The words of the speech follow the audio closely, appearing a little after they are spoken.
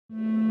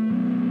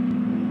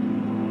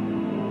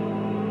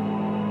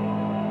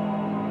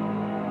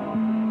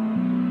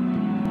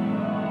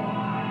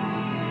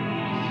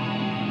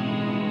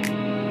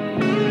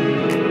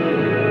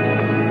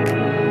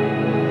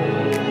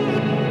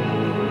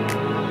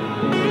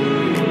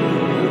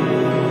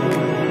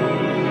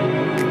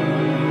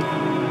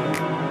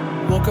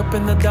woke up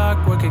in the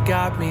dark, work it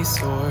got me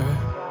sore.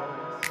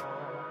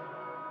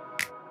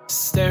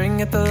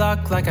 Staring at the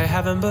luck like I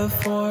haven't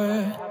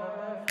before.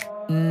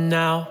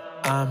 Now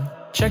I'm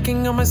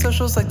checking on my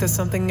socials like there's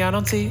something I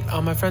don't see.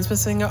 All my friends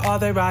missing, or are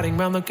they riding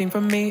around looking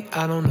for me?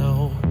 I don't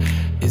know.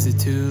 Is it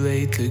too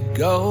late to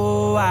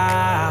go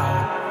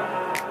out?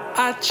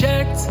 I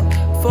checked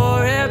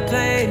for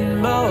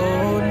airplane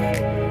mode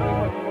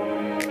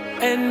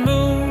and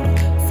moved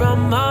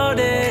from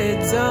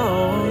molded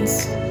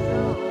zones.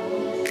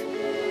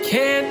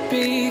 Can't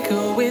be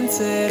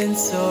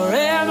coincidence, or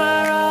am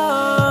I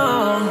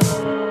wrong?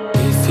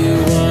 If you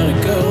wanna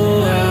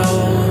go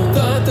out,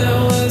 thought that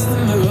was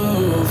the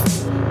move.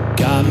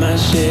 Got my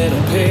shit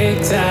all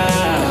picked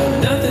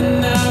out,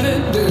 nothing now to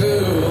do.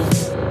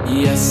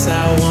 Yes,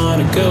 I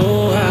wanna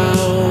go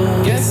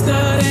out, guess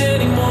not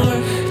anymore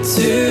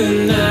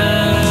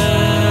tonight.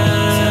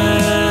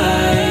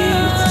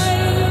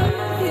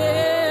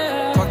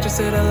 Yeah. Clock just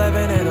hit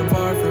 11 and I'm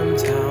far from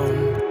town.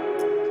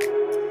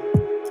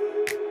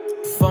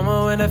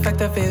 FOMO in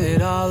effect, I feel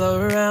it all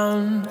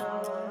around.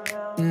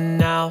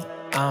 Now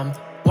I'm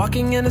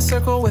walking in a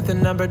circle with a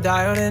number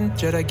dialed in.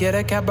 Should I get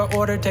a cab or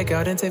order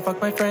takeout and say fuck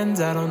my friends?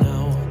 I don't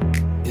know.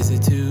 Is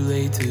it too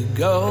late to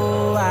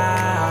go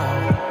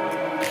out?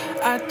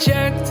 I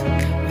checked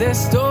their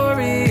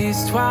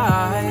stories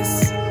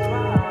twice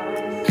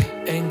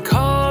and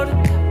called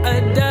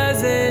a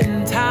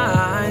dozen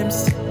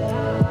times.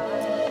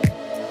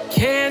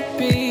 Can't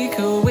be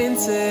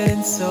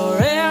coincidence, or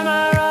am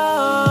I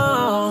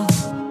wrong?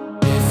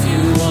 If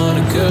you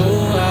wanna go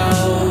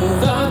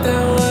out, thought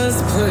that was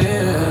the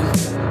plan.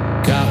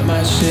 Got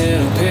my shit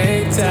all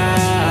picked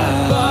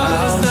out,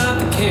 bottles not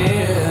the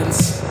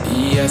cans.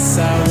 Yes,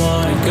 I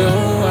wanna go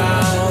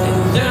out,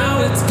 and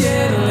now it's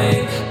getting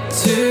late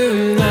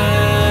tonight.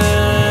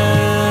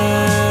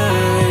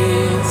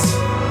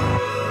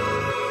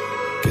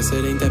 Guess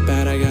it ain't that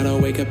bad, I gotta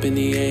wake up in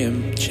the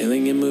AM.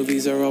 Chilling in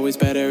movies are always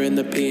better in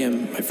the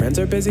PM. My friends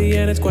are busy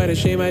and it's quite a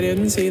shame I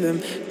didn't see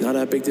them. Not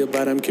a big deal,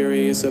 but I'm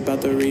curious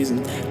about the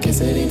reason.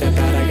 Guess it ain't that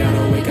bad, I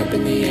gotta wake up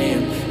in the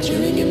AM.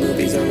 Chilling in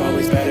movies are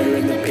always better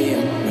in the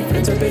PM. My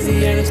friends are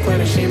busy and it's quite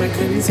a shame I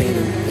couldn't see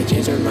them. They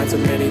change their minds so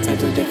many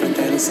times, so different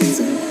than a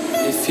season.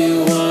 If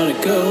you wanna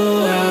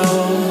go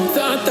out,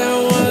 thought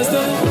that